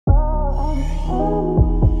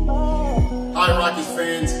Hi Rockets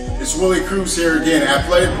fans, it's Willie Cruz here again,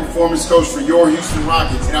 athletic performance coach for your Houston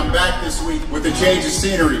Rockets, and I'm back this week with a change of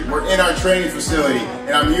scenery. We're in our training facility,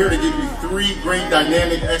 and I'm here to give you 3 great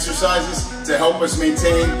dynamic exercises to help us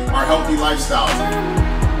maintain our healthy lifestyle.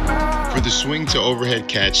 For the swing to overhead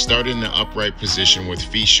catch, start in the upright position with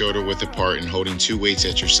feet shoulder width apart and holding 2 weights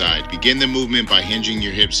at your side. Begin the movement by hinging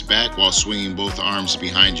your hips back while swinging both arms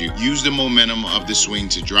behind you. Use the momentum of the swing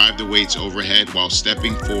to drive the weights overhead while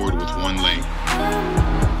stepping forward with one leg.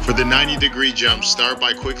 For the 90-degree jump, start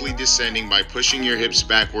by quickly descending by pushing your hips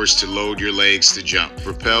backwards to load your legs to jump.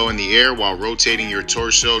 Propel in the air while rotating your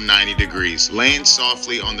torso 90 degrees. Land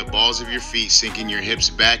softly on the balls of your feet, sinking your hips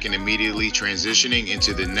back and immediately transitioning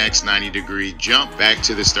into the next 90-degree jump back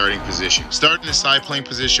to the starting position. Start in the side plank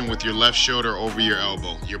position with your left shoulder over your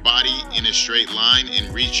elbow, your body in a straight line,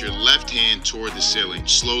 and reach your left hand toward the ceiling,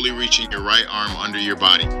 slowly reaching your right arm under your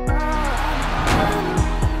body.